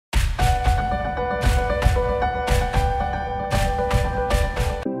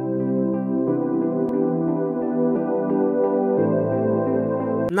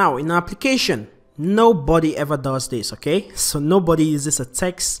Now in our application, nobody ever does this, okay? So nobody uses a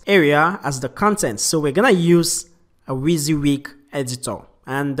text area as the content. So we're gonna use a WYSIWYG editor.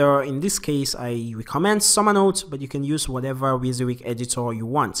 And in this case, I recommend Summernote, but you can use whatever WYSIWYG editor you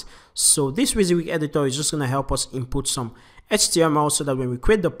want. So this WYSIWYG editor is just gonna help us input some HTML so that when we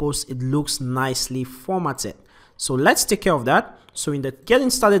create the post, it looks nicely formatted. So let's take care of that. So in the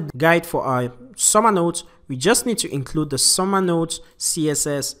getting started guide for our Summernote, we just need to include the Summernote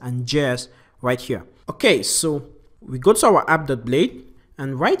CSS and JS right here. Okay, so we go to our app.blade,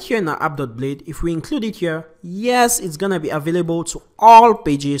 and right here in our app.blade, if we include it here, yes, it's gonna be available to all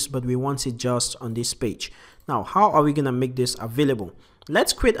pages, but we want it just on this page. Now, how are we gonna make this available?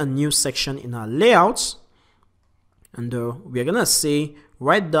 Let's create a new section in our layouts, and we're gonna say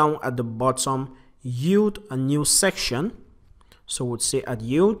right down at the bottom, yield a new section. So we'll say add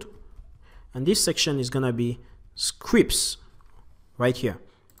yield, and this section is gonna be scripts right here.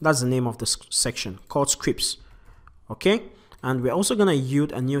 That's the name of the section, called scripts. Okay, and we're also gonna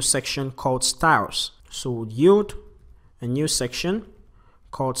yield a new section called styles. So we'll yield a new section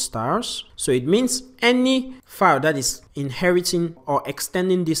called styles. So it means any file that is inheriting or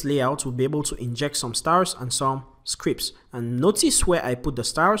extending this layout will be able to inject some styles and some scripts. And notice where I put the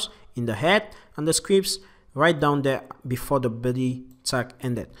styles in the head and the scripts right down there before the body tag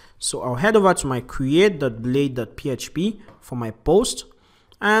ended. So I'll head over to my create.blade.php for my post,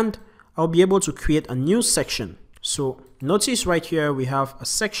 and I'll be able to create a new section. So notice right here we have a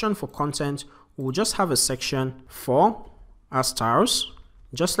section for content. We'll just have a section for our styles,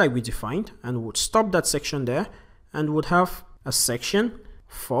 just like we defined, and we'll stop that section there, and would have a section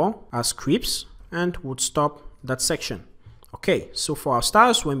for our scripts, and would stop that section. Okay, so for our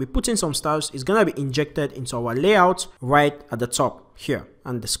styles, when we put in some styles, it's gonna be injected into our layout right at the top here,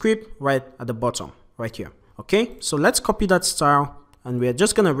 and the script right at the bottom right here. Okay, so let's copy that style, and we're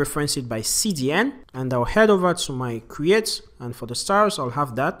just gonna reference it by CDN, and I'll head over to my create, and for the styles I'll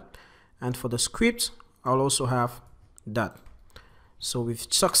have that, and for the script I'll also have that. So we've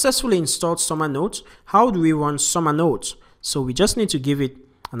successfully installed Summernote. How do we run Summernote? So we just need to give it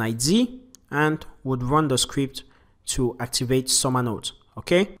an ID and would run the script to activate Summernote.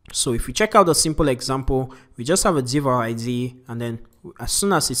 Okay, so if we check out a simple example, we just have a div ID, and then as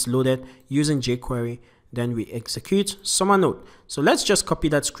soon as it's loaded using jQuery, then we execute Summernote. So let's just copy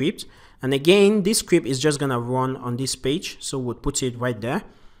that script, and again this script is just gonna run on this page, so we'll put it right there,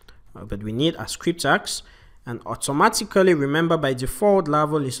 but we need a script tags, and automatically, remember by default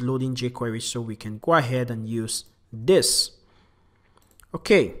Laravel is loading jQuery, so we can go ahead and use this.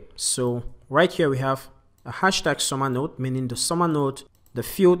 Okay, so right here we have a hashtag Summernote, meaning the Summernote, the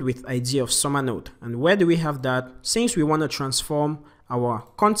field with ID of Summernote. And where do we have that? Since we want to transform our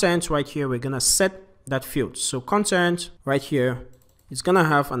content right here, we're gonna set that field. So content right here is gonna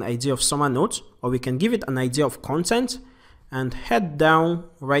have an ID of Summernote, or we can give it an ID of content and head down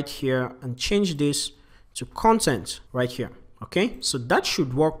right here and change this to content right here. Okay, so that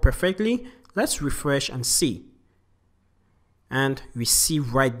should work perfectly. Let's refresh and see. And we see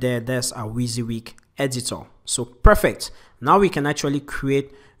right there, there's our WYSIWYG editor. So perfect. Now we can actually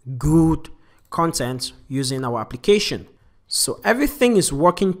create good content using our application. So everything is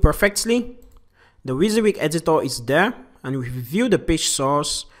working perfectly. The WYSIWYG editor is there, and we view the page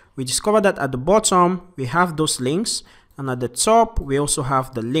source. We discover that at the bottom we have those links, and at the top we also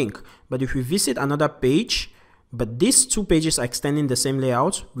have the link. But if we visit another page, but these two pages are extending the same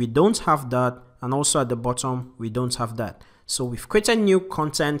layout, we don't have that, and also at the bottom we don't have that. So we've created new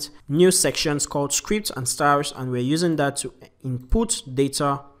content, new sections called scripts and styles, and we're using that to input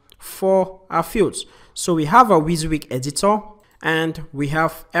data for our fields. So we have our WYSIWYG editor, and we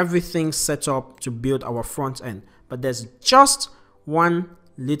have everything set up to build our front end. But there's just one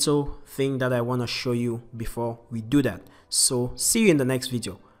little thing that I want to show you before we do that. So see you in the next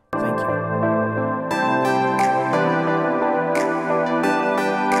video.